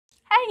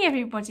Hi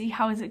everybody,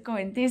 how is it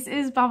going? This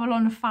is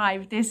Babylon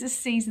 5, this is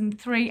season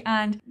 3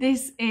 and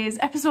this is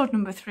episode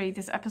number 3.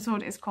 This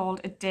episode is called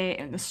A Day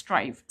in the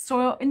Strife.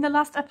 So in the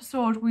last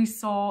episode we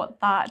saw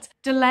that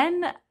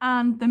Delenn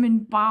and the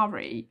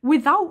Minbari,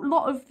 without a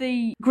lot of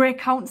the Grey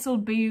Council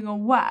being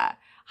aware,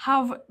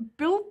 have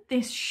built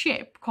this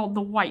ship called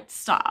the White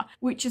Star,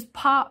 which is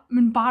part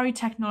Minbari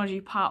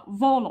technology, part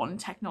Vorlon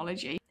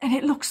technology, and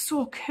it looks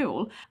so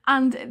cool.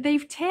 And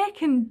they've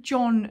taken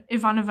John,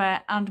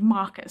 Ivanova and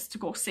Marcus to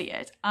go see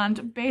it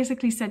and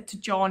basically said to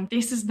John,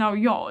 this is now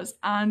yours,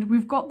 and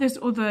we've got this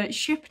other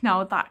ship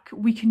now that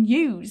we can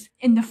use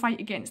in the fight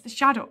against the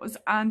shadows.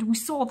 And we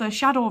saw the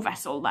shadow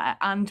vessel there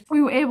and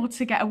we were able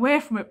to get away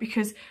from it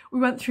because we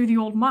went through the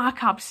old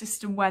Markab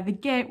system where the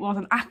gate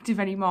wasn't active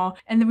anymore,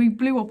 and then we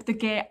blew up the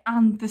gate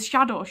and the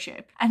shadow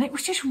ship, and it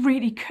was just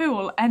really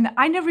cool. And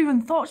I never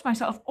even thought to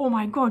myself, oh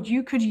my god,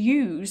 you could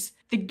use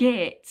the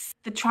gates,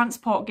 the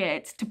transport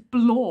gates, to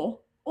blow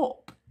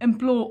up and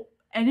blow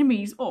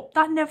enemies up.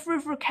 That never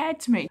ever occurred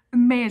to me.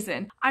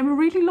 Amazing. I'm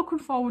really looking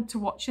forward to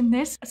watching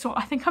this, so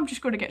I think I'm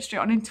just going to get straight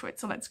on into it,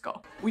 so let's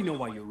go. We know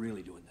why you're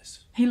really doing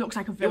this. He looks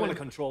like a villain. They want to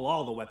control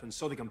all the weapons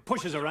so they can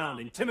push us around,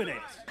 intimidate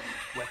us.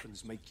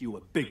 Weapons make you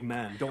a big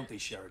man, don't they,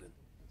 Sheridan?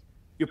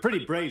 You're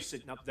pretty brave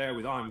sitting up there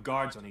with armed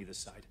guards on either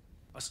side.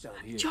 Us down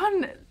here.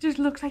 John just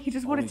looks like he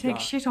just wanted to take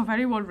shit off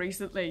anyone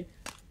recently.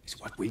 It's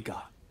what we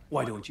got.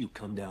 Why don't you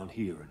come down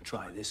here and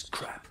try this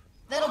crap?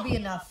 That'll be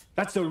enough.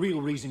 That's the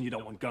real reason you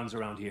don't want guns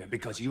around here,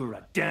 because you're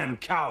a damn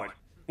coward.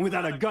 And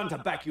without a gun to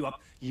back you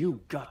up,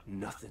 you got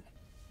nothing.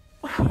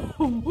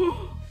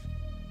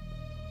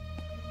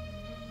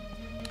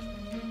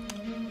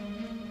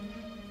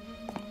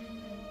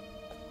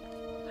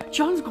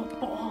 John's got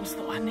balls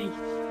though, hasn't he?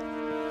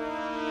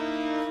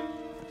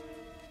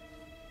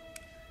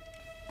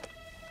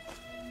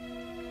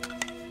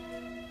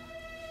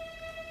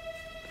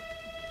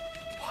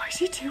 What is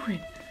he doing?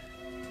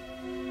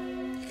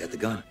 You got the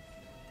gun.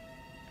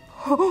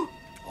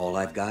 All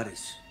I've got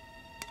is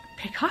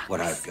Pickaxe?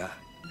 what I've got.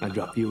 I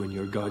drop you and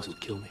your guards will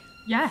kill me.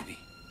 Yeah.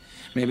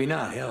 Maybe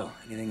not. Hell,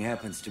 anything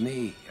happens to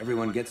me,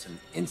 everyone gets an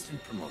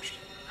instant promotion.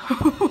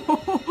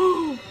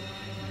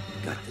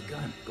 Got the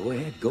gun. Go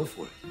ahead, go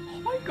for it. Oh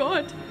my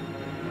god.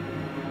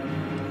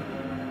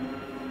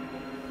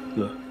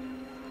 Look.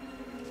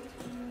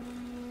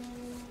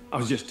 I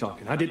was just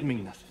talking. I didn't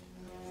mean nothing.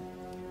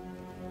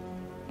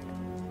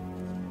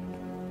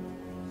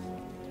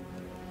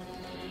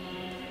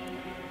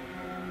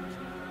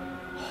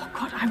 Oh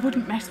god, I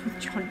wouldn't mess with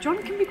John.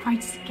 John can be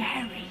quite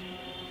scary.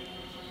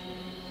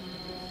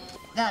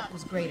 That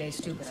was grade A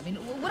stupid. I mean,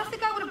 what if the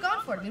guy would have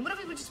gone for it? I mean, what if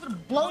he would just would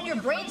have blown your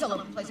brains all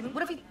over the place? I mean,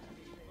 what if he...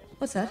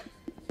 What's that?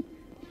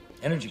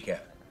 Energy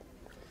cap.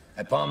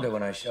 I palmed it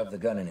when I shoved the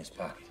gun in his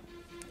pocket.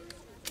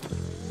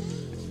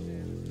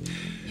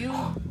 You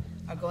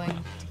are going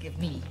to give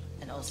me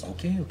an ulcer.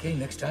 Okay.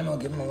 Next time I'll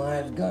give him a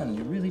live gun.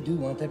 You really do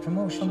want that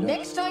promotion, don't you?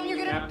 Next time you're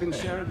gonna... Captain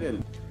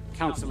Sheridan,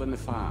 Council in the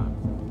Farm.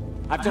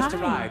 I've just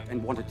arrived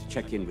and wanted to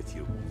check in with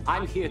you.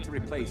 I'm here to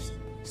replace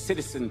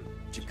Citizen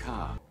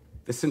Jakar.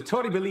 The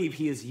Centauri believe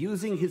he is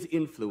using his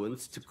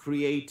influence to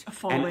create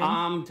an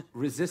armed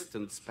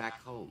resistance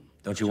back home.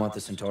 Don't you want the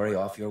Centauri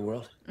off your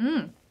world?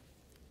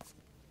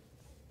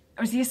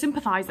 Or is he a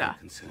sympathizer? My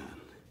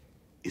concern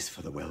is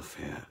for the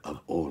welfare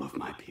of all of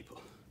my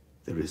people.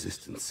 The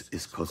resistance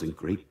is causing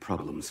great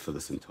problems for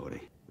the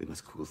Centauri. We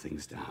must cool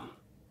things down.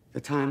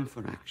 The time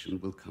for action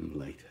will come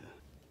later.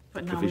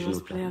 But the now we provisional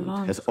must play government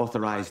along. has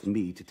authorized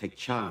me to take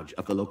charge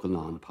of the local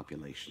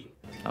non-population.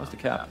 How's the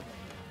captain?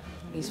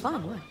 He's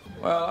fine, what?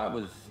 Well, I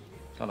was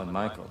telling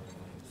Michael.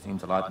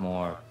 Seems a lot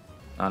more,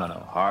 I don't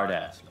know,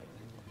 hard-ass lately.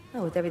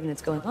 Oh, with everything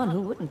that's going on,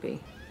 who wouldn't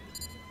be?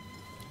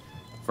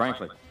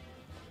 Frankly.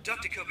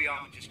 Dr.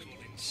 Kobayama just called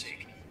in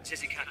sick. Says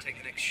he can't take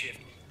the next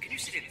shift. Can you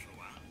sit in for a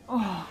while?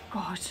 Oh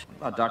god. What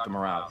about Dr.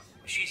 Morales?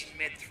 She's in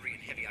Med 3 in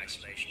heavy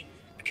isolation.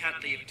 I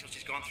can't leave until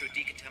she's gone through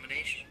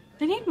decontamination.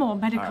 They need more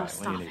medical All right,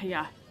 what do you staff need?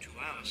 here. 2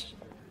 hours.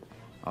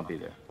 I'll be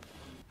there.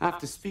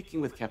 After speaking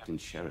with Captain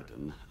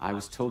Sheridan, I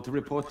was told to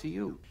report to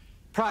you.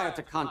 Prior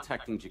to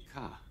contacting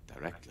Jakar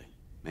directly.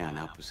 May I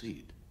now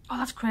proceed? Oh,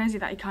 that's crazy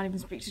that he can't even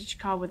speak to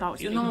Jakar without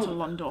speaking to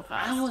Londo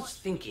first. I was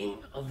thinking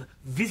of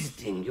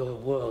visiting your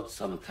world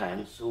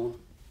sometime soon.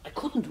 I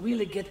couldn't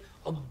really get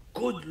a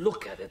good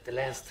look at it the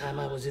last time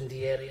I was in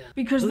the area.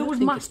 Because Do you those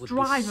think mass it would be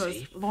drivers,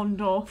 safe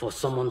Londo. for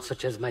someone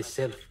such as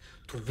myself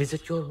to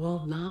visit your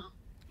world now?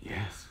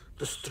 Yes.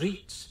 The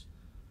streets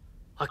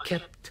are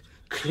kept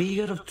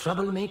clear of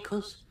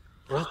troublemakers,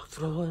 rock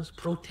throwers,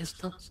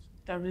 protesters.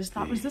 There is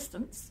that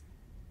resistance.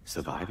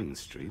 Surviving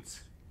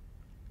streets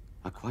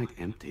are quite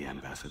empty,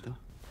 Ambassador.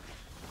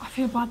 I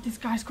feel bad this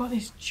guy's got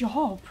this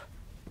job.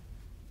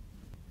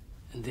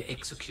 And the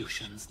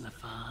executions,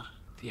 Nafar,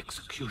 the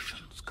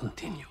executions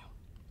continue.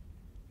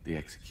 The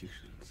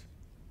executions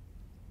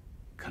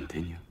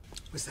continue.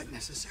 Was that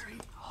necessary?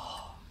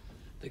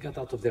 They got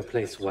out of their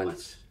place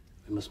once.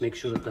 We must make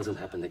sure it doesn't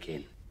happen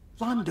again.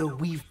 Londo,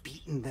 we've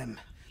beaten them.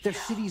 Their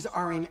cities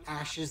are in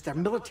ashes. Their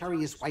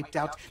military is wiped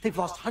out. They've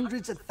lost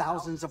hundreds of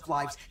thousands of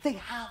lives. They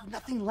have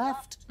nothing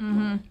left.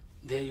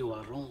 There you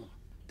are wrong.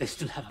 They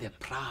still have their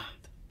pride.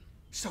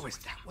 So is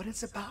that what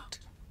it's about?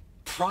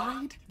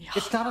 Pride?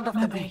 It's not enough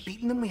that we've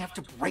beaten them. We have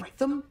to break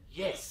them?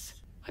 Yes.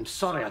 I'm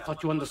sorry. I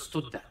thought you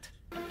understood that.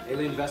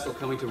 Alien vessel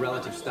coming to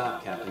relative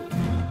stop, Captain.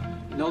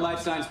 No life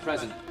signs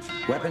present.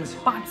 Weapons?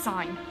 Bad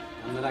sign.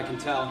 None that I can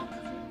tell.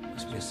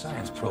 Must be a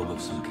science probe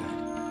of some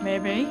kind.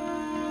 Maybe.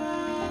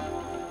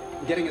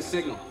 I'm getting a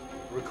signal.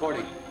 A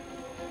recording.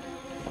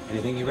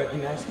 Anything you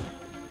recognize?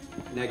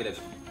 Negative.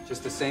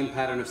 Just the same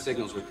pattern of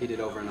signals repeated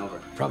over and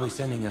over. Probably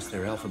sending us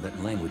their alphabet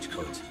and language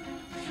codes.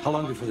 How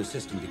long before the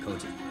system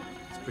decodes it?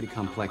 It's pretty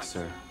complex,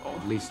 sir.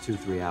 At least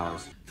 2-3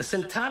 hours. The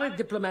Centauri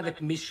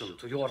diplomatic mission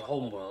to your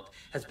homeworld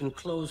has been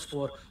closed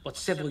for,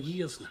 several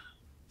years now.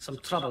 Some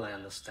trouble, I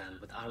understand,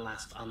 with our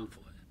last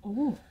envoy.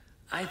 Oh.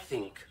 I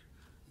think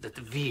that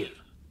Veer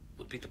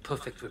would be the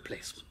perfect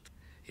replacement.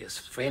 He is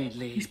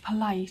friendly. He's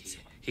polite.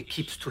 He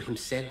keeps to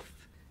himself.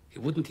 He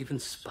wouldn't even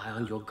spy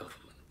on your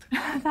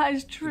government. That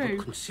is He true.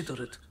 would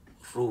consider it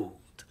rude.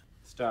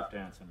 Stop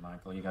dancing,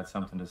 Michael. You got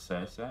something to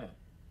say? Say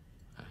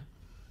it.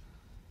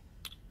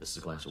 This is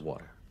a glass of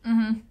water.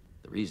 Mm-hmm.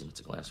 The reason it's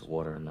a glass of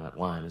water and not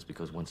wine is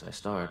because once I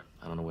start,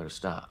 I don't know where to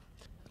stop.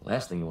 The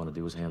last thing you want to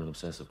do is hand an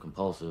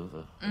obsessive-compulsive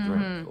a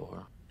drink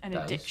or An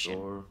dice addiction.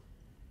 or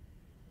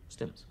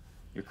stims.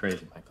 You're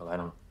crazy, Michael. I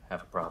don't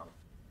have a problem.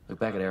 Look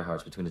back at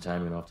Earhart's between the time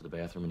you went off to the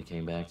bathroom and you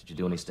came back. Did you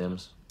do any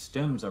stims?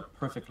 Stims are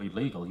perfectly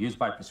legal, used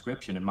by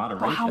prescription in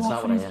moderation. But how That's not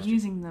often what I is asked he you.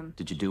 using them?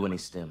 Did you do any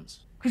stims?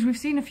 Because we've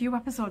seen a few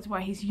episodes where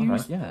he's All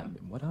used right, yeah. them.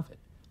 What of it?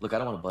 Look, I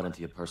don't want to butt into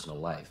your personal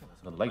life,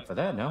 It's a little late for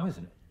that now,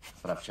 isn't it?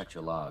 but I've checked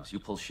your logs. You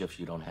pull shifts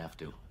you don't have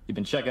to. You've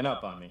been checking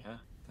up on me, huh?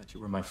 Thought you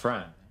were my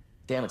friend.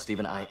 Damn it,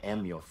 Stephen, I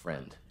am your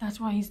friend. That's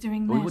why he's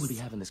doing We this. wouldn't be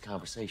having this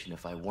conversation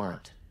if I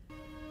weren't.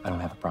 I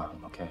don't have a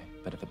problem, okay?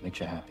 But if it makes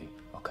you happy,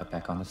 I'll cut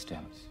back on the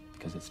stims,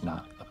 because it's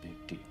not a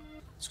big deal.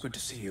 It's good to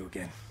see you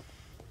again.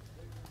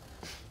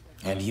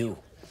 And you.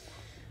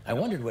 I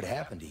wondered what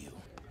happened to you.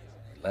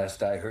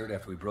 Last I heard,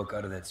 after we broke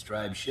out of that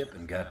Strife ship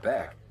and got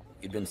back,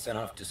 you'd been sent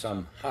off to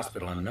some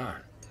hospital on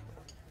Narn.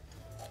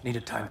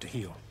 Needed time to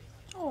heal.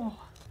 Oh.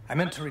 I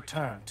meant to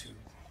return to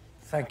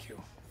thank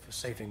you for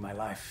saving my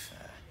life.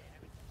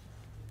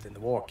 Then the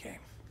war came. It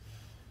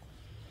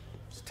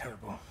was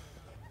terrible.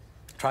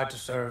 Tried to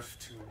serve,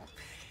 to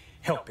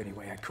help any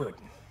way I could.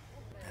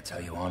 That's how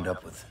you wound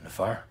up with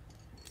Nafar?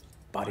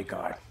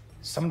 Bodyguard.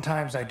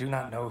 Sometimes I do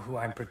not know who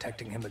I'm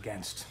protecting him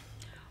against.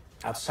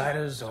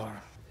 Outsiders or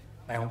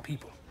my own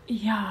people.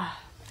 Yeah.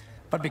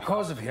 But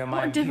because of him, What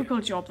a I'm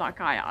difficult job that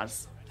guy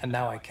has. here. And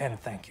now I can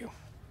thank you.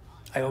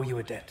 I owe you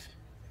a debt.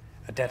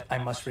 A debt I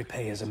must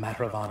repay as a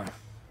matter of honor.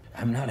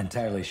 I'm not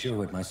entirely sure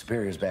what my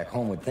superiors back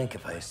home would think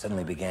if I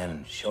suddenly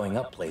began showing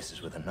up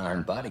places with a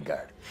Narn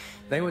bodyguard.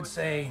 They would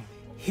say,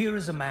 here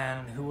is a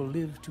man who will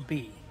live to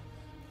be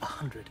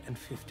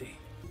 150.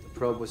 The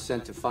probe was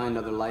sent to find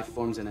other life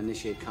forms and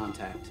initiate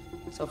contact.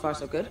 So far,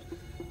 so good.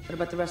 What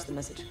about the rest of the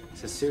message?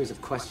 It's a series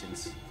of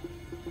questions.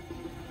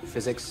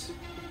 Physics,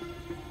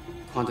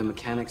 quantum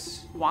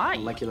mechanics, Why?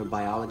 molecular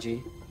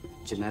biology,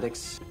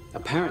 genetics.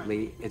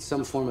 Apparently, it's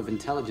some form of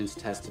intelligence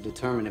test to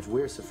determine if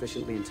we're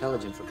sufficiently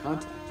intelligent for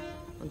contact.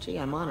 Well, gee,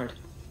 I'm honored.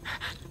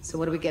 So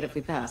what do we get if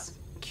we pass?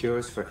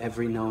 Cures for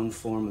every known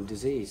form of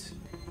disease.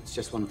 It's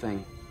just one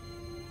thing.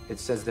 It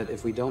says that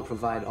if we don't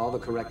provide all the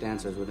correct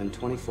answers within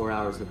 24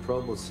 hours, the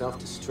probe will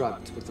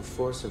self-destruct with the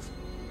force of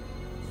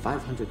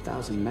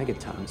 500,000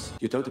 megatons.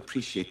 You don't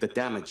appreciate the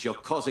damage you're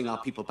causing our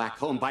people back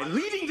home by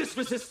leading this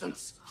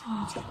resistance.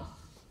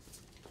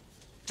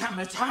 Damn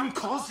it, I'm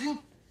causing?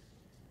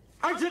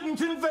 I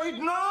didn't invade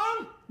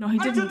Narn! No, he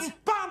didn't. I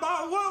didn't bomb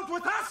our world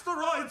with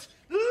asteroids!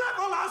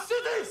 Level our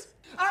cities!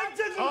 I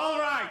didn't... All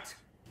right.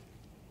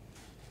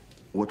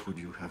 What would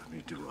you have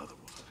me do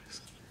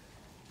otherwise?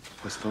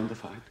 Postpone the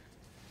fight,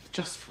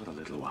 just for a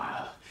little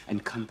while,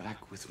 and come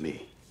back with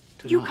me.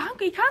 You can't.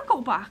 He can't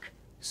go back.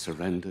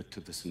 Surrender to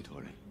the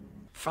Centauri.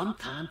 From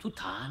time to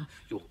time,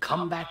 you'll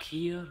come back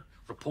here,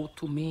 report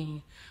to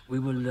me. We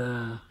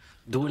will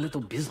do a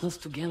little business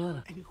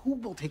together. And who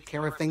will take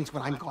care of things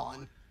when I'm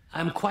gone?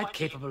 I'm quite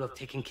capable of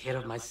taking care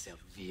of myself,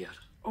 Veer.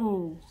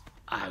 Oh.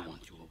 I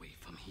want you away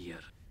from here.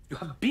 You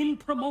have been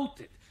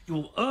promoted. You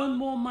will earn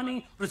more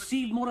money,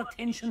 receive more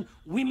attention.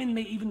 Women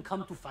may even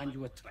come to find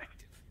you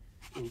attractive.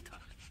 In time.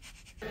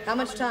 How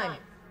much time?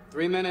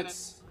 3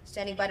 minutes.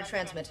 Standing by to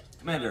transmit.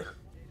 Commander,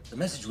 the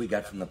message we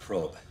got from the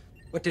probe,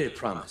 what did it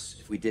promise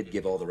if we did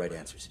give all the right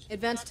answers?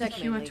 Advanced tech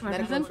Cure mainly. to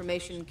Medical everything?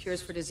 information,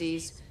 cures for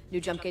disease, new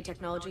jump gate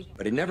technology.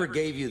 But it never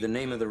gave you the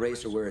name of the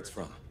race or where it's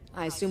from.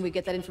 I assume we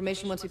get that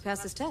information once we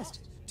pass this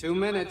test. 2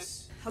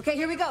 minutes. Okay,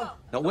 here we go.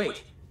 Now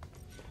wait.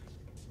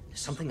 There's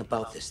something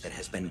about this that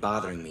has been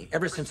bothering me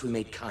ever since we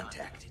made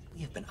contact.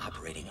 We have been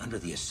operating under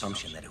the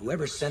assumption that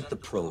whoever sent the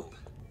probe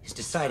is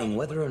deciding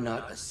whether or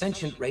not a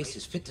sentient race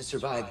is fit to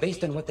survive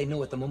based on what they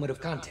know at the moment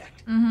of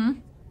contact. Mm-hmm.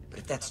 But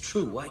if that's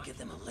true, why give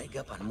them a leg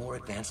up on more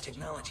advanced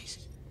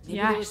technologies? Maybe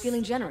they were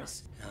feeling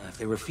generous. If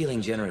they were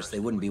feeling generous, they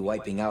wouldn't be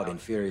wiping out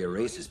inferior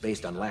races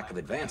based on lack of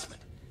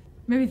advancement.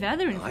 Maybe they're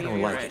the inferior I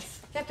don't like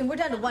race. Captain, we're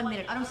down to 1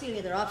 minute. I don't see any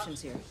other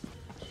options here.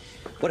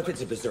 What if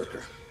it's a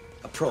berserker?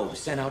 A probe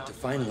sent out to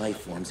find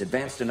life forms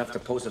advanced enough to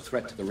pose a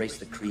threat to the race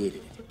that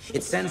created it.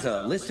 It sends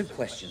a list of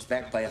questions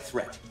backed by a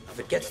threat. If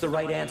it gets the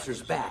right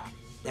answers back,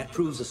 that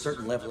proves a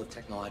certain level of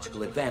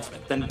technological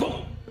advancement. Then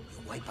boom!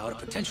 You wipe out a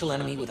potential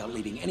enemy without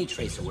leaving any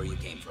trace of where you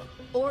came from.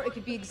 Or it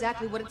could be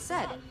exactly what it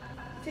said.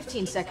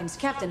 15 seconds.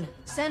 Captain,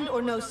 send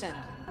or no send?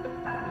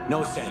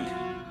 No send.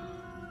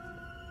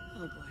 Oh,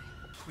 boy.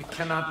 We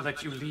cannot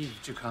let you leave,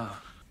 Jakar.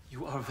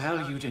 You are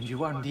valued and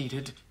you are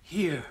needed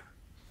here.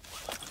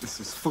 This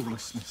is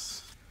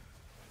foolishness.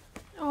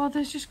 Oh,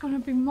 there's just gonna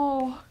be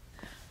more.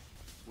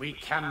 We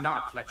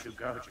cannot let you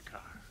go,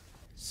 Jakar.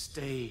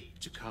 Stay,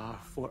 Jakar,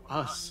 for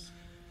us.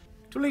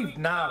 To leave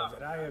now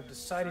that I have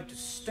decided to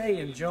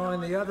stay and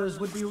join the others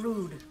would be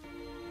rude.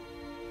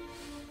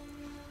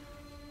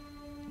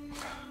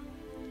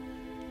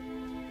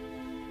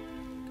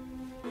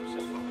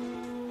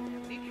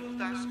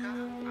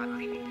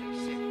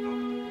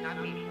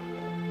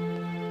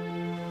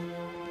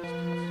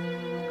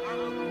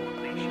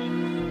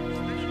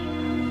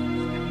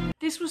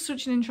 This was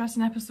such an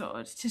interesting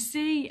episode to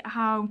see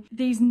how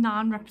these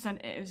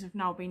non-representatives have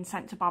now been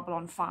sent to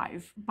Babylon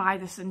 5 by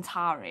the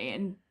Centauri,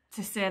 and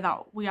to say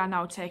that we are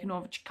now taking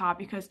over Jakar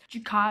because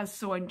Jakar is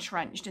so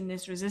entrenched in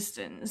this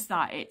resistance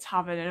that it's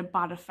having a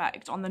bad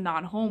effect on the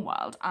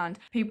non-homeworld, and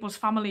people's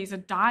families are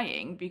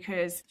dying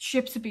because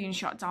ships are being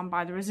shot down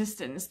by the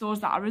resistance.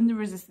 Those that are in the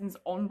resistance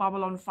on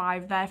Babylon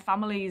 5, their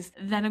families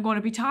then are going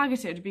to be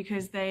targeted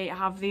because they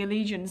have the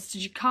allegiance to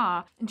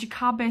Jakar, and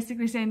Jakar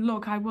basically saying,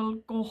 look, I will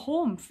go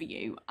home for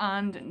you,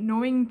 and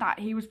knowing that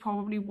he was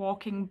probably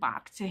walking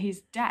back to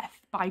his death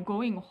by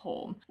going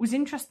home was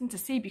interesting to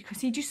see,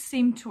 because he just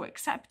seemed to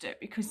accept it,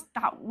 because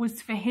that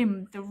was for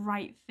him the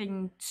right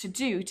thing to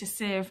do, to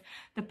save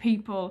the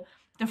people,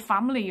 the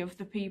family of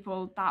the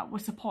people that were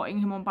supporting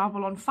him on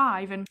Babylon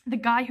 5. And the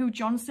guy who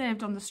John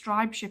saved on the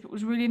Strife ship, it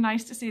was really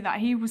nice to see that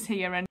he was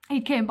here and he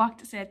came back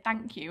to say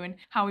thank you and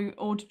how he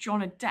owed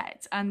John a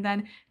debt, and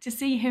then to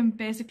see him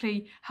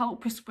basically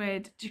help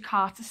persuade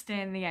Jakar to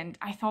stay in the end,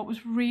 I thought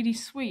was really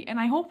sweet.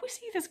 And I hope we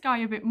see this guy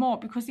a bit more,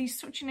 because he's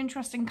such an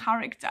interesting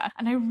character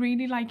and I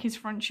really like his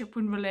friendship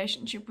and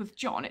relationship with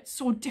John. It's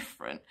so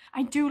different.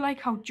 I do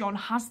like how John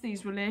has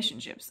these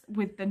relationships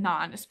with the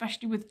Nan,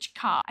 especially with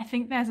Jakar. I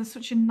think there's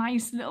such a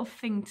nice little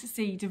thing to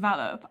see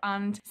develop,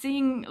 and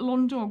seeing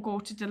Londo go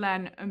to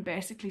Delenn and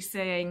basically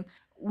saying,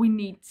 we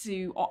need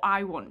to, or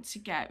I want to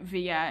get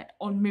Via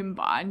on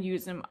Mimba and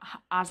use him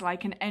as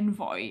like an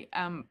envoy,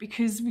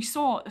 because we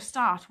saw at the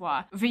start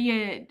where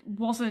Via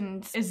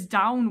wasn't as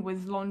down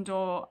with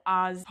Londo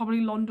as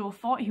probably Londo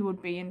thought he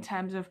would be in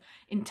terms of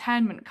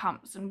internment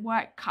camps and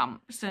work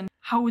camps and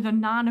how the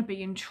Nan are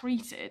being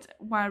treated,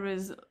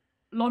 whereas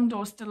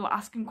Londo's still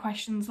asking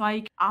questions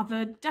like, are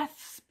the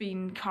deaths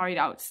being carried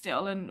out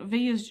still? And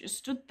Via's just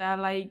stood there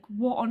like,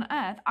 what on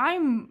earth?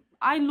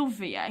 I love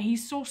Via.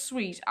 He's so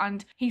sweet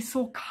and he's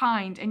so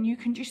kind, and you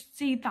can just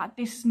see that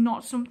this is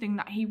not something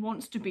that he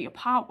wants to be a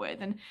part with.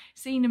 And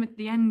seeing him at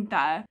the end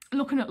there,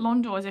 looking at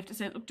Londo as if to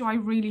say, look, do I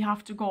really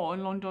have to go?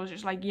 And Londo's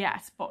just like,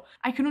 yes. But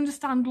I can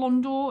understand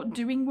Londo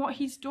doing what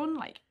he's done.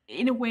 Like,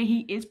 in a way,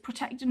 he is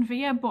protecting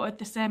Via, but at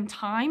the same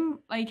time,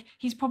 like,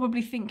 he's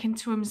probably thinking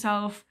to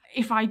himself,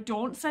 if I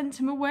don't send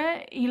him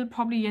away, he'll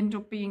probably end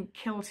up being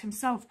killed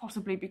himself,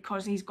 possibly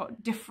because he's got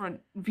a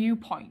different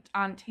viewpoint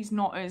and he's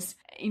not as,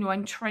 you know,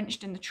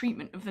 entrenched in the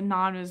treatment of the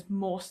Nan as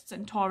most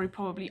Centauri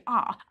probably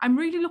are. I'm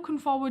really looking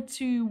forward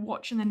to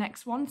watching the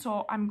next one,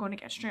 so I'm going to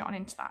get straight on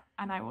into that,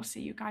 and I will see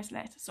you guys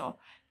later. So,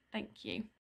 thank you.